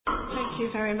Thank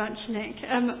you very much, Nick.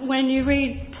 When you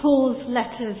read Paul's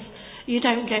letters, you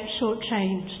don't get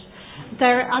shortchanged.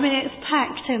 It's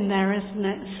packed in there, isn't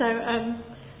it? So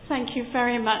thank you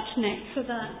very much, Nick, for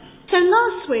that. So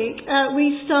last week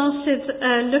we started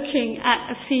looking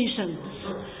at Ephesians,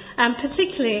 and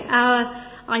particularly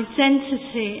our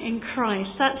identity in Christ.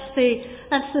 That's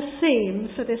the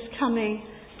theme for this coming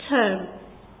term.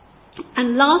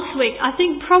 And last week, I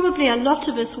think probably a lot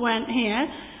of us weren't here.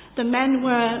 The men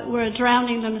were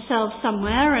drowning themselves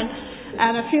somewhere,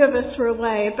 and a few of us were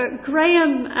away. But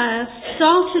Graham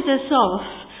started us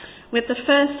off with the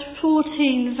first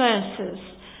 14 verses.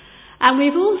 And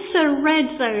we've also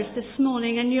read those this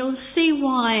morning, and you'll see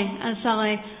why as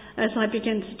I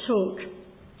begin to talk.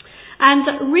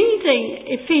 And reading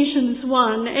Ephesians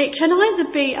 1, it can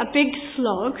either be a big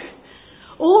slog,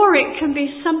 or it can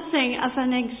be something of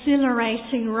an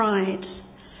exhilarating ride.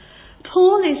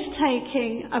 Paul is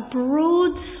taking a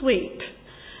broad sweep,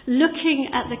 looking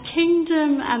at the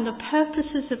kingdom and the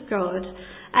purposes of God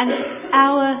and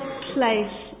our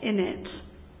place in it.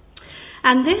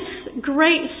 And this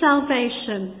great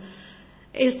salvation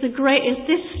is the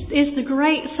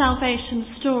great salvation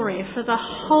story for the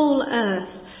whole earth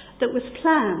that was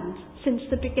planned since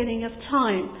the beginning of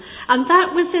time. And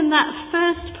that was in that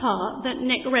first part that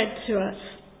Nick read to us,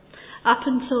 up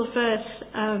until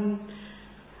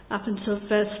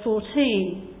verse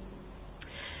 14.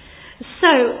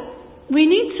 So we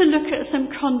need to look at some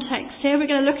context here. We're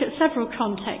going to look at several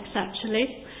contexts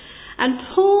actually. And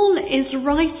Paul is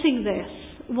writing this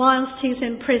whilst he's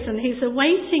in prison. He's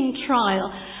awaiting trial.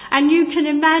 And you can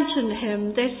imagine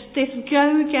him, this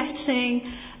go-getting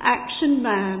action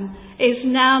man is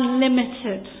now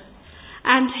limited.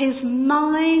 And his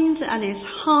mind and his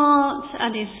heart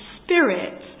and his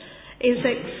spirit is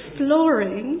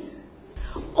exploring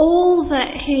all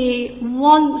that he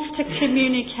wants to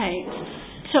communicate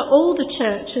to all the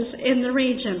churches in the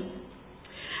region.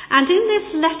 And in this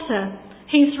letter,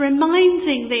 he's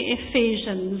reminding the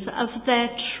Ephesians of their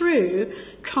true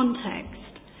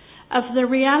context, of the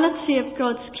reality of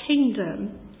God's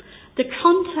kingdom, the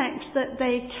context that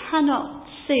they cannot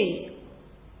see.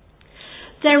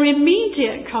 Their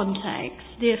immediate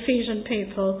context, the Ephesian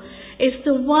people, is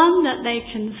the one that they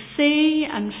can see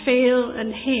and feel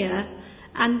and hear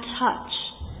and touch,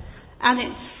 and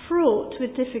it's fraught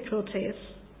with difficulties.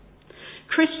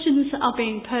 Christians are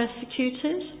being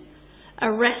persecuted,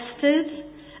 arrested,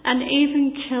 and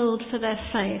even killed for their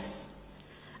faith.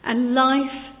 And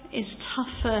life is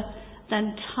tougher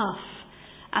than tough.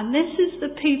 And this is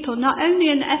the people, not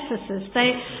only in Ephesus,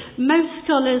 most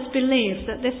scholars believe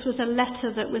that this was a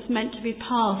letter that was meant to be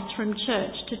passed from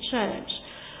church to church.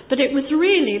 But it was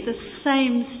really the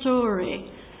same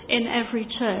story in every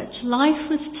church.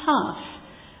 Life was tough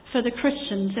for the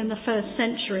Christians in the first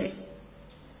century.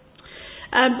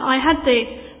 I had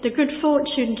the good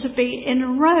fortune to be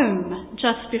in Rome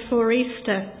just before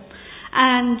Easter,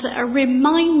 and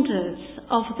reminders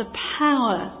of the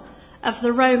power of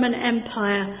the Roman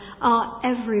Empire are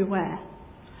everywhere.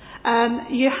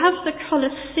 You have the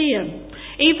Colosseum,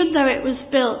 even though it was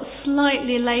built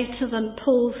slightly later than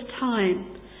Paul's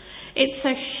time. It's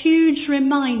a huge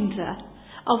reminder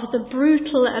of the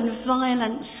brutal and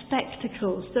violent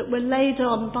spectacles that were laid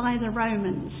on by the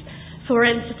Romans for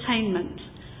entertainment,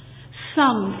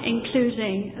 some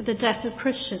including the death of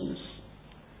Christians.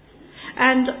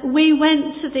 And we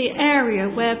went to the area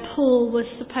where Paul was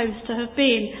supposed to have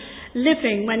been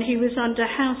living when he was under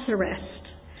house arrest.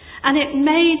 And it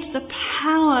made the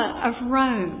power of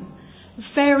Rome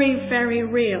very, very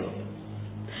real.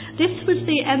 This was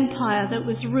the empire that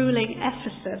was ruling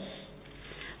Ephesus.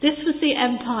 This was the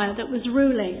empire that was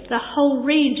ruling the whole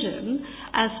region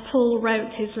as Paul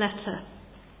wrote his letter.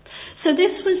 So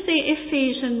this was the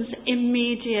Ephesians'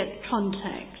 immediate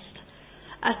context.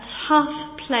 A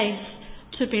tough place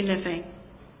to be living.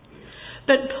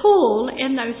 But Paul,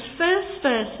 in those first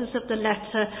verses of the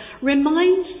letter,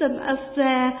 reminds them of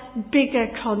their bigger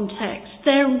context,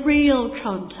 their real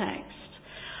context,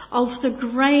 of the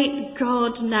great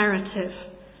God narrative,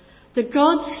 the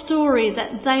God story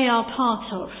that they are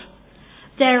part of,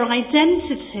 their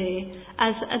identity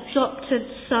as adopted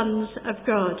sons of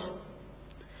God.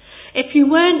 If you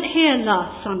weren't here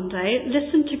last Sunday,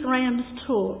 listen to Graham's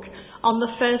talk on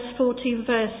the first 14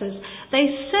 verses. They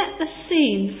set the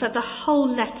scene for the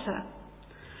whole letter.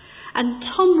 And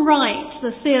Tom Wright,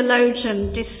 the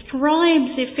theologian,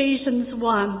 describes Ephesians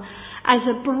 1 as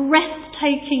a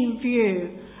breathtaking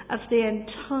view of the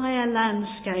entire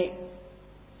landscape.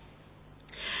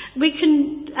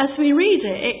 As we read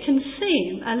it can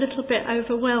seem a little bit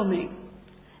overwhelming.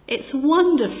 It's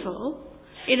wonderful.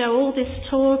 all this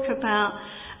talk about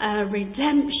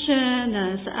redemption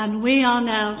and we are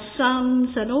now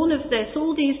sons and all of this,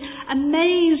 all these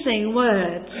amazing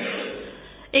words.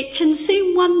 It can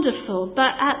seem wonderful,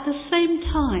 but at the same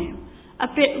time, a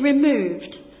bit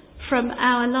removed from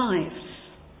our lives.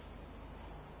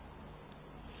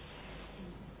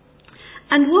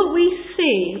 And what we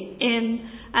see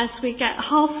as we get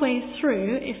halfway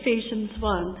through Ephesians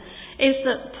 1 is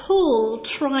that Paul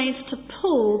tries to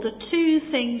pull the two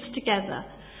things together.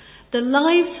 The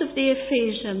lives of the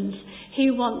Ephesians, he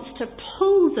wants to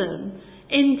pull them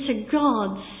into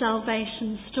God's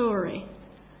salvation story.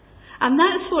 And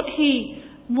that's what he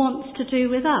wants to do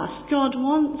with us. God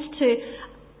wants to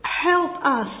help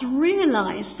us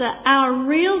realise that our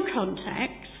real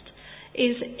context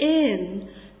is in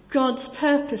God's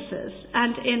purposes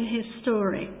and in his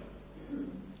story.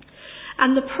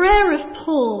 And the prayer of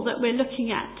Paul that we're looking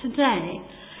at today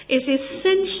is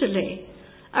essentially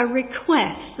a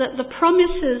request that the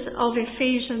promises of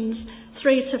Ephesians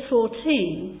 3 to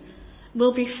 14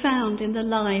 will be found in the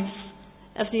lives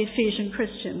of the Ephesian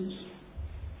Christians.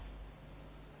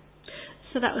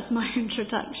 So that was my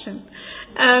introduction.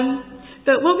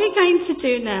 But what we're going to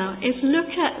do now is look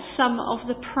at some of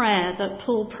the prayer that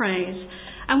Paul prays.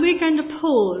 And we're going to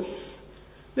pause.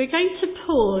 We're going to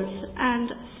pause and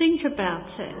think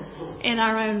about it in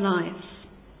our own lives.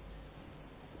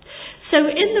 So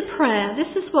in the prayer,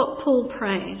 this is what Paul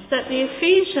prays, that the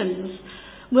Ephesians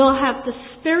will have the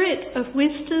spirit of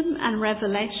wisdom and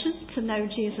revelation to know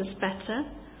Jesus better,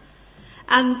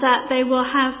 and that they will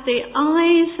have the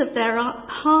eyes of their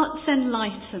hearts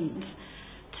enlightened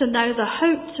to know the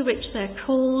hope to which they're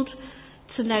called,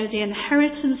 to know the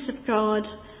inheritance of God,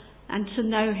 and to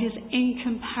know his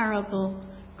incomparable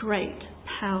great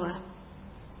power.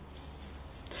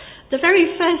 The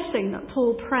very first thing that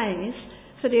Paul prays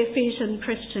for the Ephesian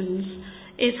Christians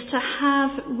is to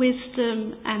have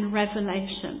wisdom and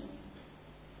revelation.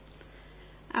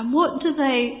 And what do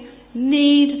they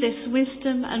need this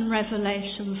wisdom and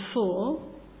revelation for?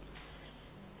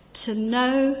 To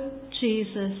know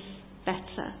Jesus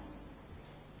better.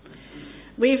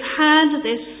 We've had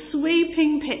this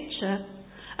sweeping picture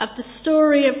of the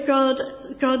story of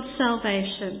God's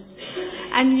salvation,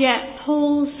 and yet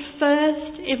Paul's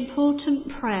first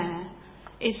important prayer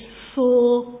is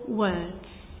 4 words: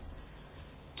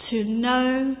 to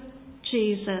know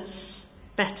Jesus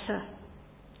better.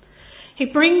 He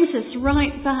brings us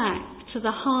right back to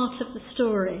the heart of the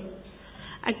story.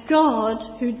 A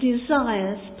God who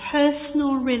desires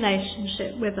personal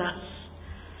relationship with us.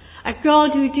 A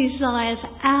God who desires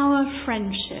our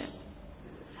friendship,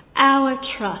 our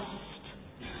trust,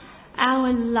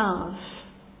 our love.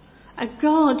 A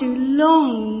God who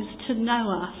longs to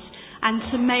know us and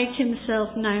to make himself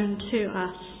known to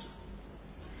us.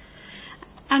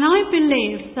 And I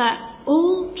believe that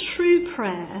all true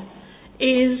prayer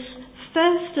is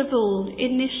first of all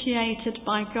initiated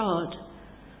by God.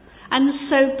 And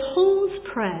so Paul's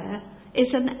prayer is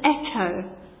an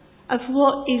echo of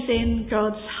what is in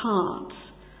God's heart.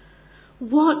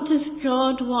 What does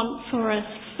God want for us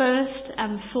first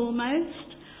and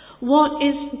foremost? What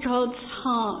is God's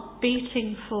heart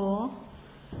beating for?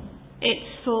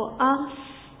 It's for us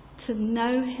to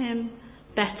know him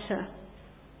better.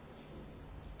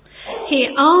 He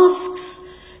asks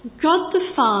God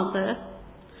the Father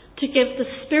to give the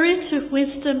spirit of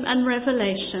wisdom and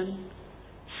revelation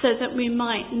so that we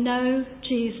might know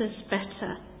Jesus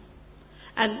better.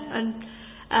 And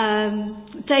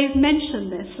Dave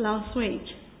mentioned this last week.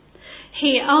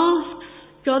 He asks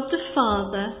God the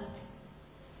Father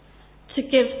to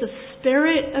give the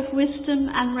spirit of wisdom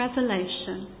and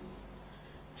revelation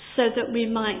so that we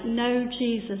might know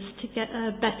Jesus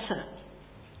better.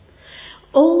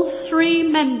 All 3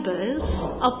 members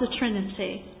of the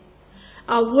Trinity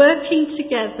are working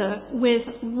together with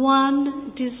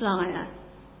one desire: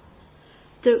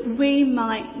 that we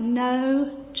might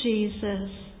know Jesus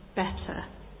better.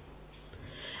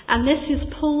 And this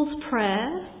is Paul's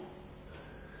prayer,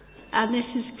 and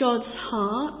this is God's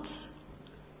heart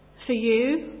for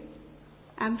you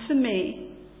and for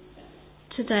me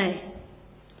today.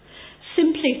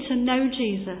 Simply to know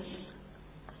Jesus.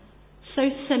 So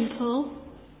simple,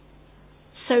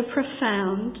 so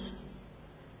profound,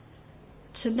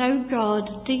 to know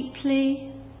God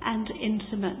deeply and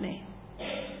intimately.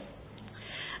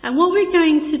 And what we're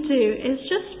going to do is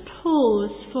just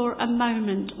pause for a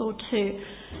moment or two,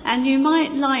 and you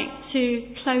might like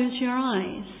to close your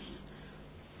eyes.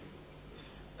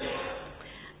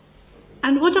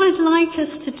 And what I'd like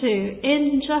us to do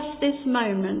in just this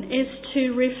moment is to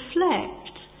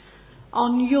reflect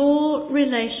on your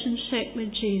relationship with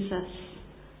Jesus.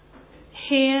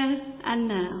 here and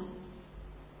now.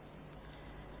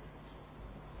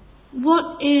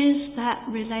 What is that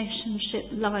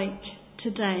relationship like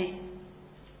today?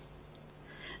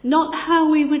 Not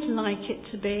how we would like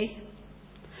it to be,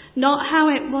 not how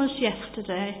it was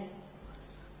yesterday,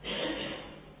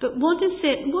 but what does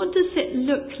it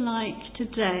look like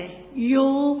today,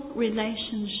 your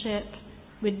relationship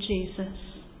with Jesus?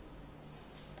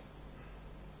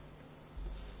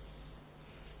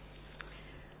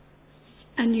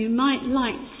 And you might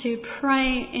like to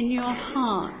pray in your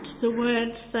heart the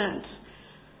words that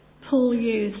Paul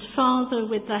used, Father,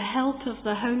 with the help of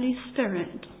the Holy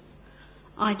Spirit,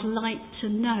 I'd like to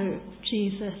know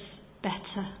Jesus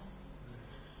better.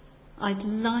 I'd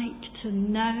like to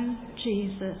know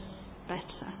Jesus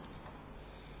better.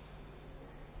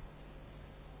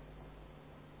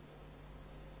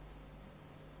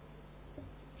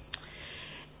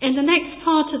 In the next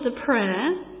part of the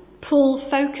prayer, Paul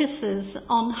focuses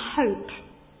on hope.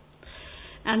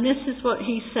 And this is what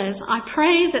he says, I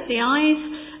pray that the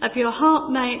eyes of your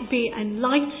heart may be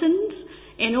enlightened,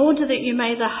 in order that you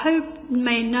may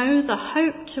know the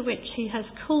hope to which he has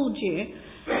called you,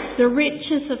 the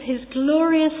riches of his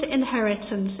glorious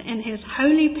inheritance in his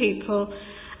holy people,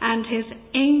 and his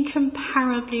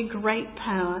incomparably great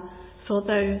power for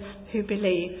those who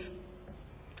believe.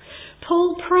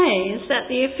 Paul prays that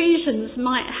the Ephesians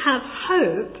might have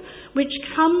hope which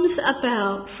comes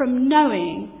about from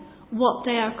knowing what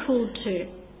they are called to,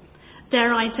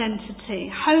 their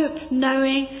identity. Hope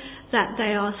knowing that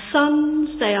they are sons,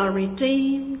 they are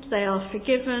redeemed, they are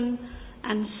forgiven,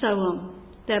 and so on.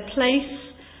 Their place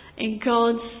in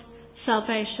God's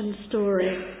salvation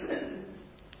story.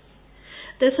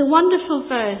 There's a wonderful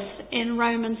verse in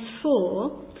Romans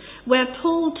 4 where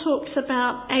Paul talks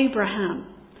about Abraham.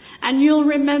 And you'll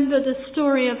remember the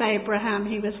story of Abraham.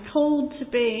 He was called to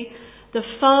be the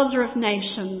father of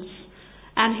nations,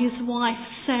 and his wife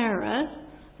Sarah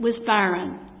was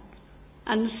barren.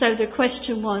 And so the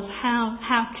question was,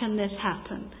 how can this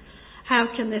happen? How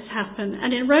can this happen?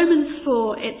 And in Romans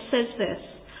 4 it says this,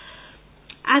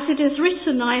 as it is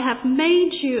written, I have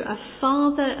made you a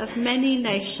father of many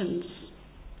nations.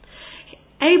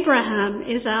 Abraham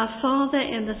is our father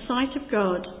in the sight of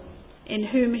God, in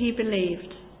whom he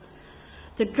believed.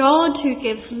 The God who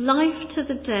gives life to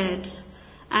the dead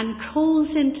and calls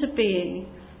into being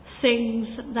things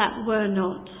that were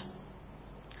not.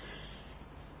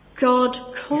 God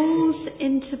calls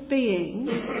into being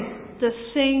the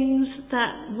things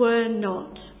that were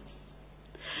not.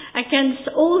 Against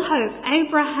all hope,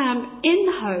 Abraham in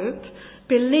hope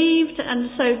believed and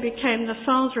so became the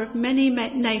father of many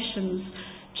nations,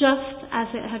 just as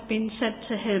it had been said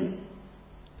to him.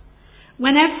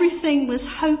 When everything was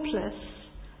hopeless,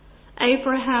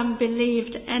 Abraham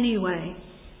believed anyway,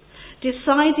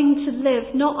 deciding to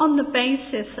live not on the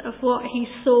basis of what he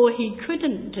saw he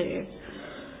couldn't do,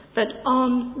 but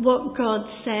on what God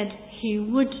said he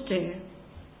would do.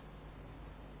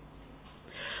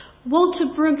 Walter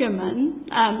Brueggemann,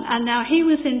 and now he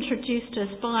was introduced to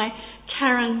us by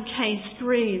Karen Case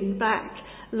Green back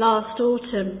last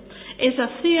autumn, is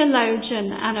a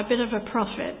theologian and a bit of a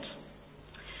prophet.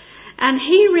 And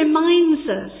he reminds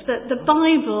us that the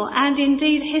Bible, and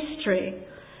indeed history,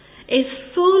 is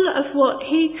full of what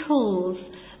he calls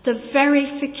the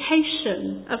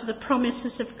verification of the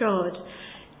promises of God,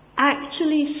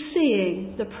 actually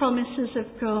seeing the promises of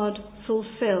God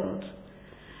fulfilled.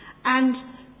 And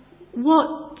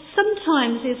what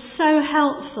sometimes is so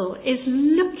helpful is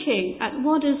looking at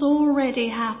what has already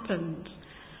happened,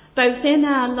 both in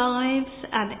our lives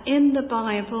and in the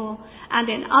Bible and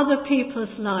in other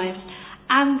people's lives,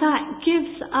 and that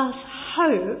gives us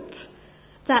hope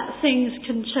that things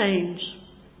can change.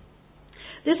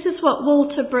 This is what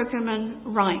Walter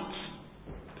Brueggemann writes.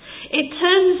 It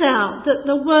turns out that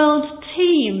the world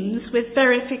teems with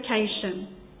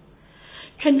verification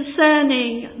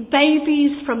concerning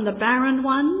babies from the barren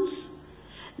ones,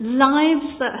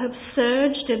 lives that have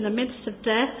surged in the midst of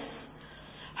death,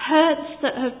 hurts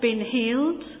that have been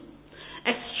healed,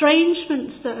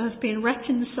 estrangements that have been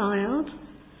reconciled,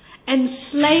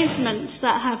 enslavements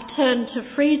that have turned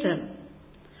to freedom.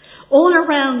 All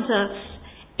around us,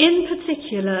 in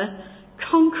particular,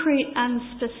 concrete and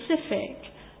specific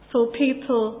for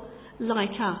people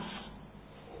like us.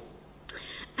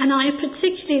 And I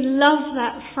particularly love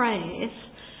that phrase,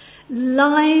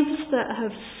 lives that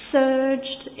have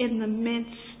surged in the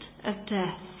midst of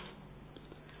death.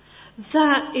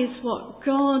 That is what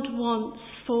God wants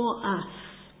for us.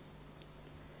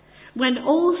 When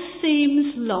all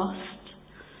seems lost,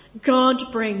 God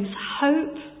brings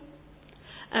hope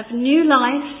of new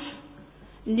life,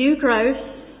 new growth,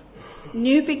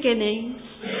 new beginnings,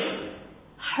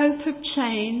 hope of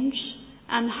change,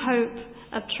 and hope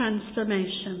of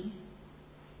transformation.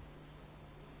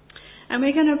 And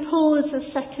we're going to pause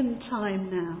a second time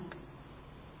now.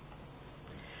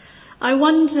 I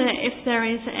wonder if there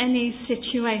is any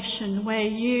situation where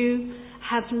you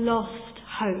have lost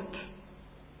hope.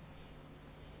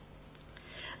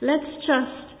 Let's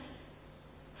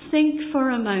just think for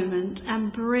a moment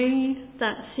and bring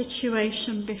that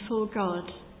situation before God.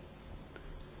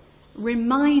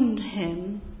 Remind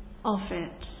Him of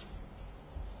it.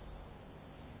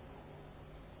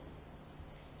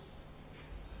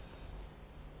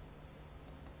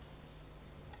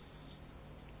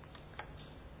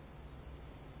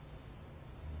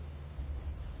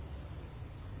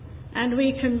 And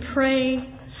we can pray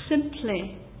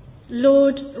simply,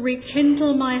 Lord,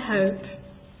 rekindle my hope.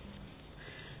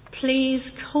 Please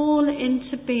call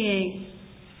into being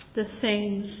the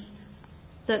things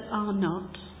that are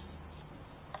not.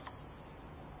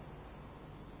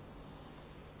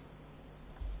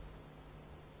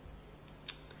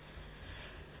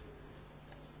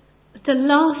 The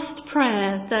last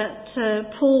prayer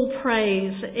that Paul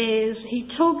prays is, he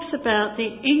talks about the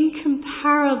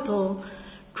incomparable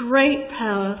great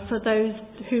power for those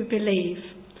who believe.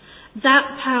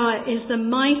 That power is the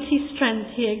mighty strength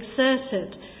He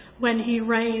exerted when He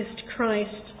raised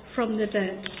Christ from the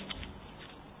dead.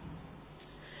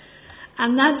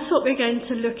 And that's what we're going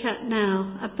to look at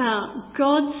now, about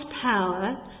God's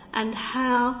power and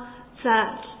how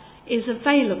that is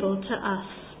available to us.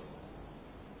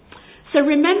 So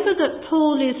remember that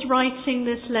Paul is writing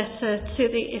this letter to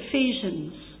the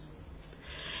Ephesians.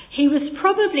 He was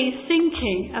probably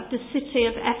thinking of the city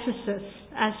of Ephesus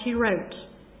as he wrote.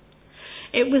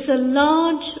 It was a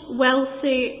large,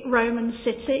 wealthy Roman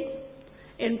city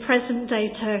in present-day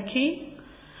Turkey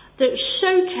that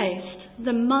showcased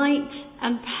the might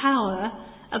and power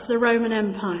of the Roman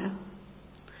Empire.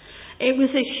 It was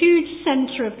a huge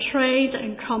centre of trade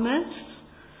and commerce.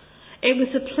 It was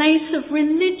a place of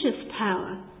religious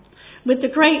power, with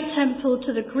the great temple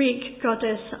to the Greek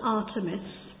goddess Artemis.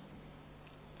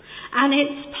 And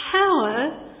its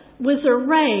power was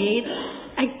arrayed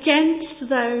against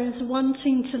those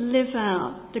wanting to live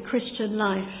out the Christian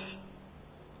life.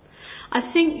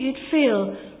 I think you'd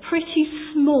feel pretty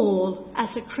small as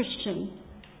a Christian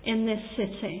in this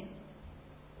city.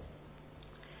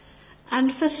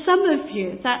 And for some of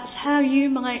you, that's how you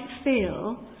might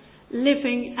feel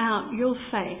living out your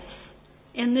faith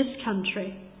in this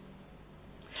country.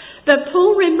 But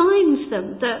Paul reminds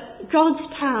them that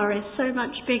God's power is so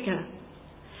much bigger.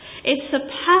 It's a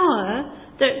power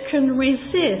that can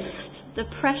resist the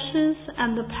pressures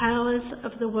and the powers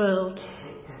of the world.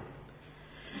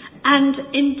 And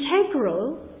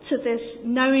integral to this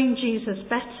knowing Jesus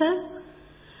better,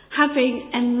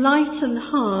 having enlightened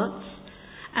hearts,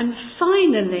 and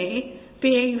finally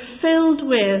being filled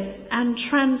with and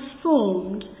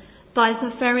transformed by the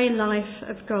very life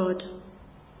of God.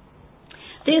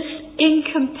 This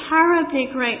incomparably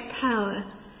great power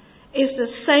is the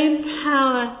same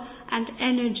power and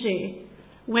energy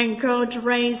when God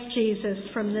raised Jesus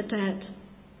from the dead.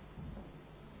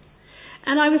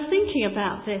 And I was thinking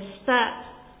about this,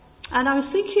 and I was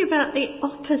thinking about the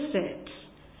opposite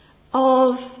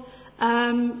of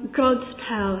God's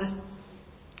power.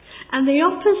 And the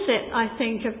opposite, I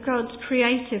think, of God's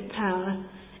creative power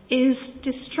is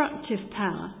destructive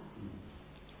power.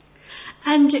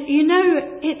 And you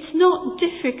know, it's not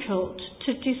difficult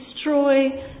to destroy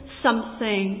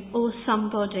something or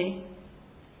somebody.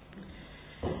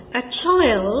 A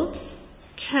child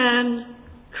can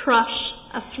crush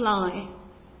a fly.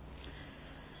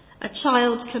 A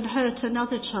child can hurt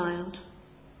another child.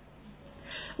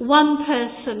 One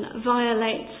person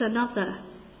violates another.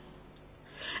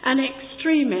 An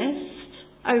extremist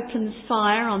opens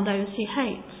fire on those he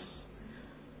hates.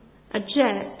 A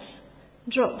jet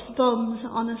drops bombs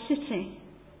on a city.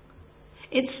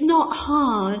 It's not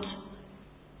hard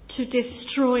to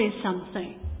destroy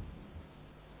something.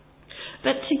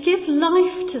 But to give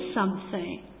life to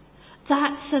something,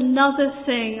 that's another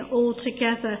thing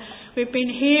altogether. We've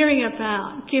been hearing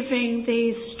about giving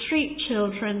these street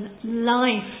children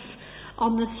life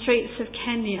on the streets of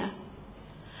Kenya.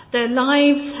 Their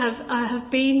lives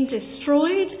have been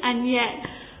destroyed, and yet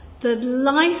the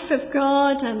life of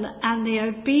God and the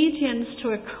obedience to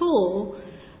a call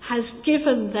has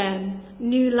given them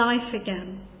new life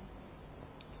again.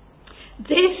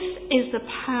 This is the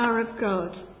power of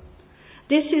God.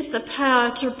 This is the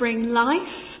power to bring life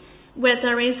where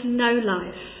there is no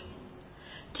life,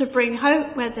 to bring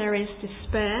hope where there is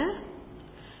despair,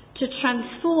 to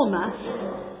transform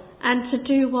us and to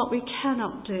do what we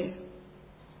cannot do.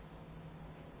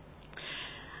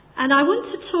 And I want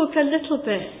to talk a little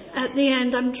bit at the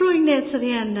end. I'm drawing near to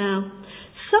the end now.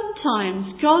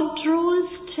 Sometimes God draws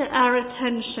to our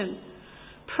attention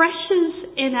pressures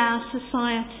in our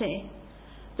society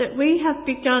that we have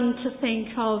begun to think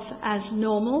of as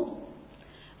normal,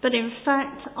 but in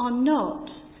fact are not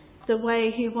the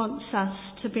way he wants us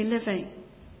to be living.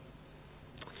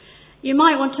 You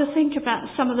might want to think about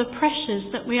some of the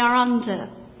pressures that we are under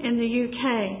in the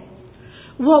UK.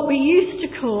 What we used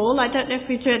to call, I don't know if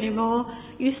we do anymore,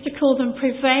 used to call them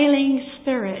prevailing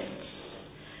spirits.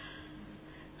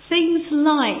 Things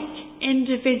like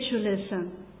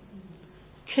individualism,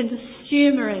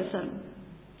 consumerism,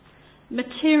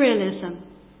 materialism,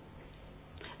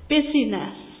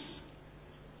 busyness,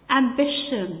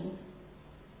 ambition,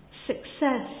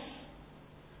 success,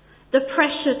 the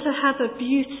pressure to have a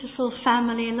beautiful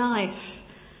family life,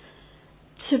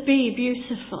 to be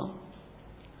beautiful,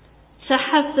 to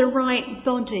have the right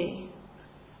body,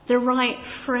 the right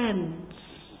friends.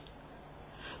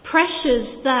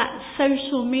 Pressures that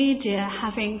social media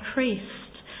have increased,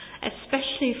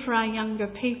 especially for our younger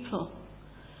people.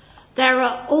 There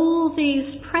are all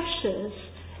these pressures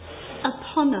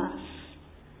upon us.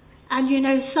 And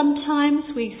sometimes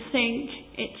we think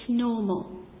it's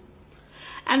normal.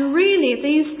 And really,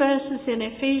 these verses in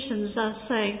Ephesians are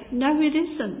saying, no, it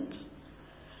isn't.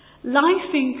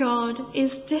 Life in God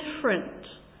is different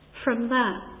from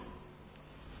that.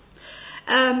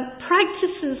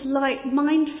 Practices like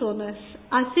mindfulness,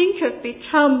 I think, have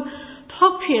become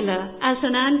popular as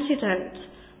an antidote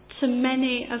to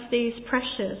many of these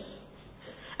pressures.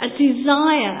 A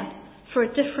desire for a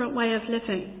different way of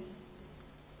living.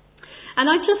 And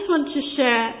I just want to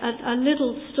share a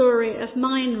little story of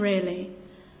mine, really,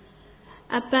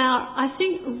 about, I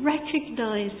think,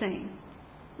 recognizing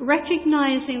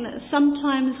that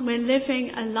sometimes we're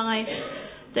living a life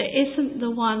that isn't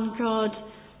the one God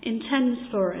intends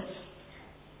for us.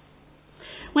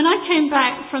 When I came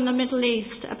back from the Middle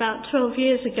East about 12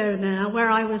 years ago now, where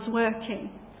I was working,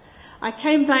 I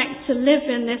came back to live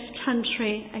in this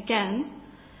country again,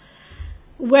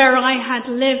 where I had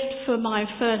lived for my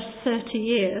first 30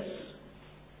 years.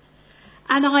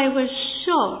 And I was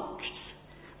shocked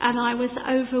and I was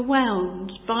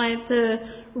overwhelmed by the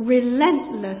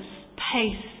relentless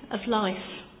pace of life.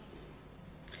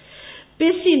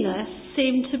 Busyness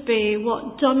seemed to be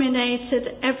what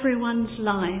dominated everyone's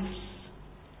lives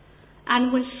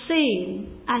and was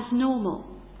seen as normal.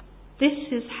 This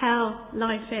is how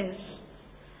life is.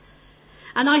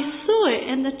 And I saw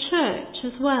it in the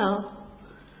church as well.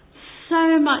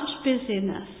 So much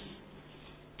busyness,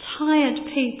 tired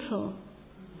people,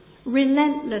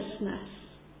 relentlessness.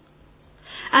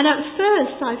 And at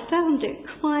first I found it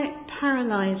quite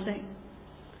paralysing.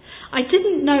 I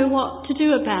didn't know what to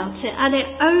do about it, and it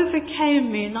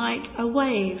overcame me like a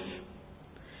wave.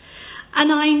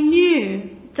 And I knew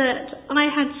that I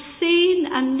had seen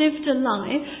and lived a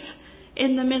life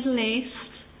in the Middle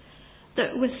East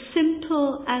that was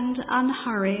simple and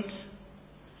unhurried.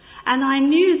 And I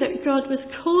knew that God was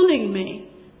calling me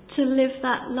to live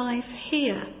that life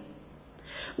here,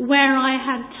 where I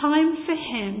had time for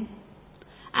Him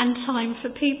and time for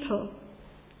people.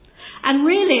 And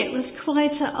really it was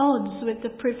quite at odds with the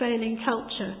prevailing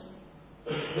culture.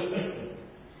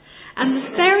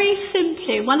 And very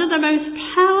simply, one of the most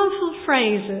powerful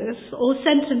phrases or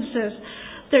sentences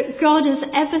that God has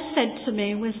ever said to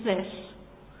me was this: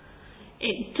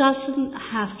 it doesn't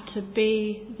have to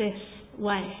be this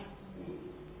way.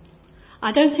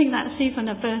 I don't think that's even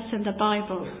a verse in the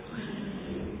Bible.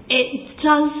 It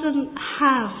doesn't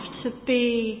have to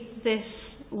be this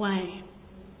way.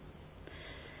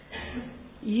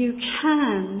 You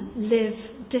can live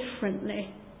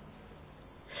differently.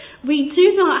 We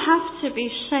do not have to be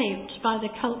shaped by the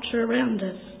culture around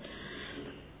us.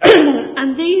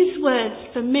 And these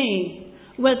words for me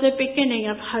were the beginning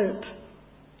of hope.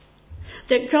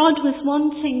 That God was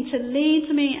wanting to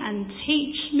lead me and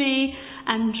teach me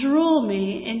and draw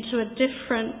me into a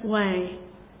different way,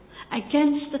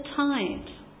 against the tide.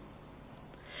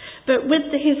 But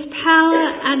with His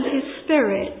power and His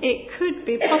Spirit, it could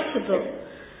be possible,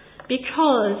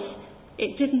 because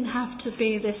it didn't have to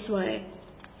be this way.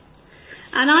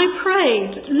 And I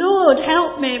prayed, Lord,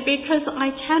 help me, because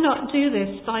I cannot do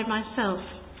this by myself.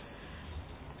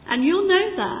 And you'll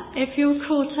know that if you're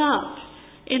caught up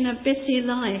in a busy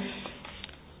life.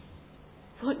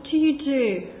 What do you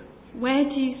do? Where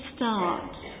do you start?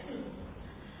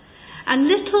 And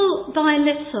little by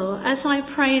little, as I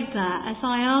prayed that, as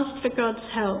I asked for God's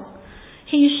help,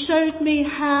 He showed me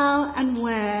how and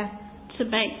where to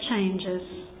make changes.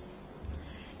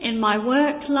 In my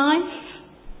work life,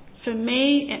 for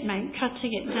me, it meant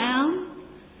cutting it down,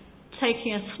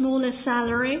 taking a smaller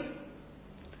salary.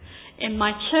 In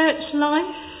my church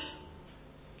life,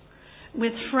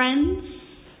 with friends,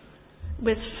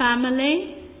 with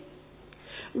family,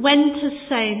 when to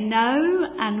say no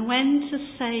and when to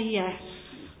say yes.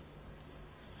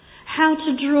 How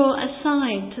to draw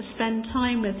aside to spend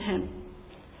time with him.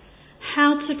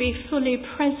 How to be fully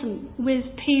present with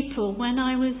people when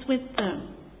I was with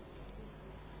them.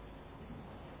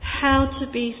 How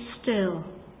to be still.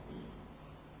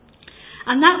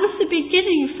 And that was the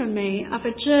beginning for me of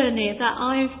a journey that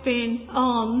I've been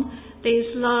on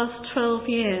these last 12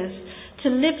 years, to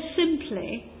live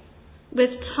simply with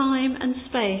time and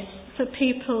space for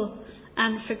people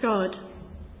and for God.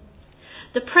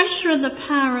 The pressure and the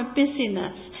power of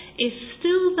busyness is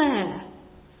still there.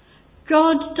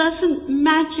 God doesn't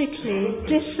magically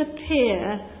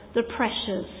disappear the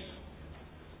pressures.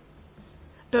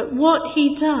 But what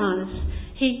he does,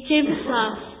 he gives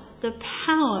us the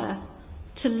power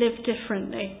to live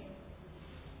differently.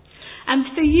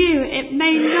 And for you, it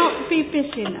may not be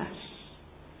busyness.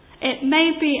 It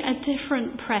may be a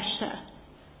different pressure.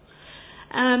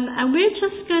 And we're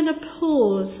just going to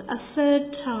pause a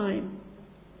third time.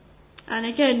 And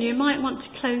again, you might want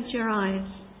to close your eyes.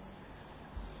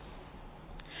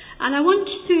 And I want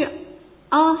to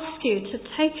ask you to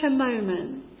take a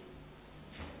moment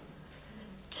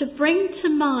to bring to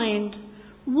mind,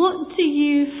 what do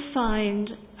you find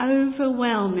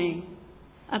overwhelming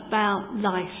about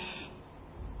life?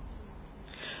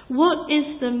 What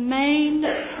is the main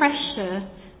pressure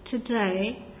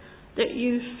today that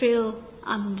you feel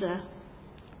under?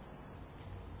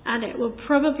 And it will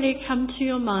probably come to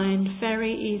your mind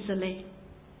very easily.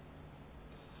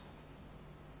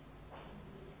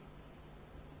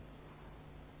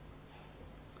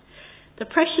 The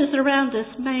pressures around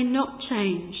us may not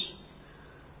change,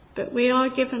 but we are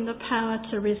given the power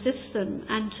to resist them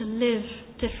and to live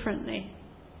differently.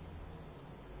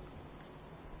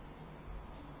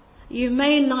 You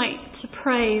may like to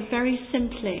pray very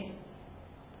simply,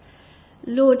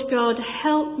 Lord God,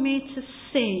 help me to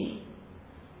see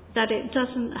that it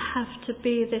doesn't have to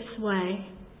be this way.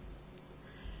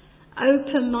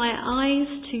 Open my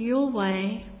eyes to your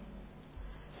way,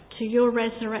 to your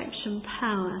resurrection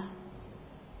power,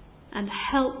 and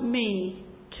help me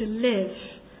to live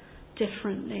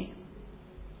differently.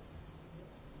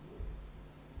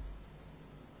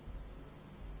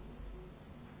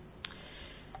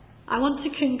 I want to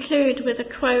conclude with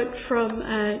a quote from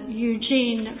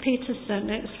Eugene Peterson.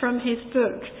 It's from his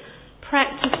book,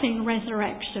 Practicing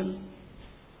Resurrection.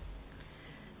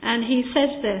 And he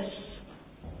says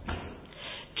this: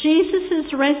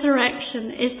 Jesus'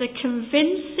 resurrection is the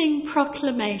convincing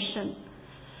proclamation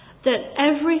that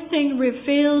everything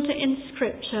revealed in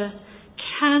Scripture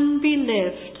can be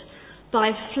lived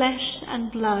by flesh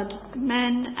and blood,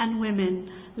 men and women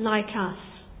like us.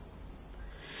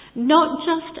 Not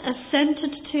just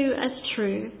assented to as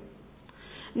true,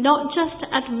 not just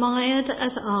admired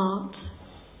as art,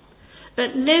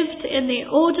 but lived in the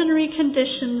ordinary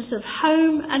conditions of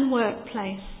home and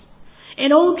workplace,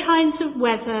 in all kinds of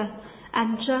weather,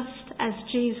 and just as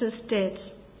Jesus did.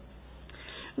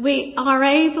 We are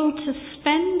able to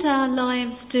spend our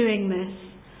lives doing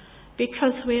this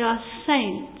because we are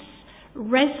saints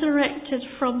resurrected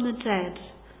from the dead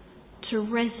to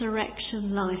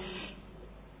resurrection life.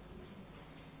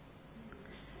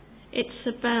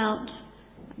 It's about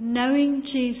knowing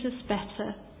Jesus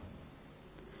better,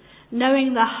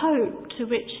 knowing the hope to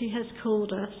which he has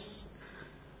called us,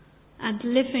 and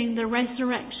living the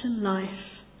resurrection life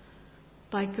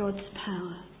by God's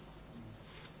power.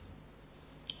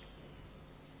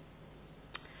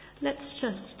 Let's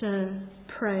just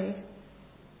pray.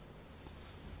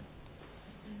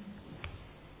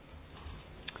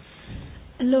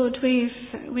 Lord,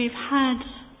 we've had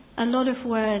a lot of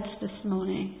words this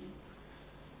morning.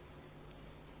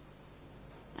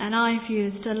 And I've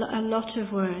used a lot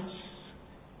of words.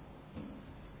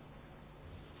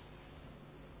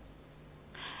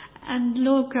 And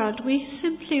Lord God, we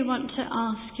simply want to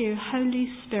ask you, Holy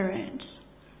Spirit,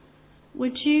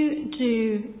 would you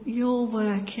do your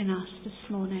work in us this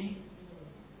morning?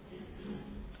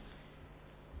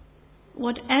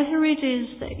 Whatever it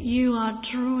is that you are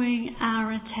drawing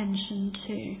our attention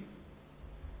to,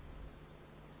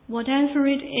 whatever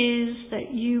it is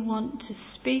that you want to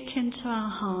speak into our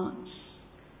hearts,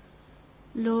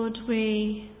 Lord,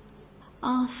 we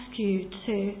ask you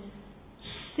to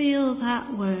seal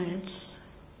that word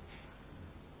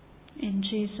in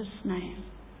Jesus' name.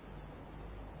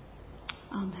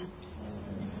 Amen.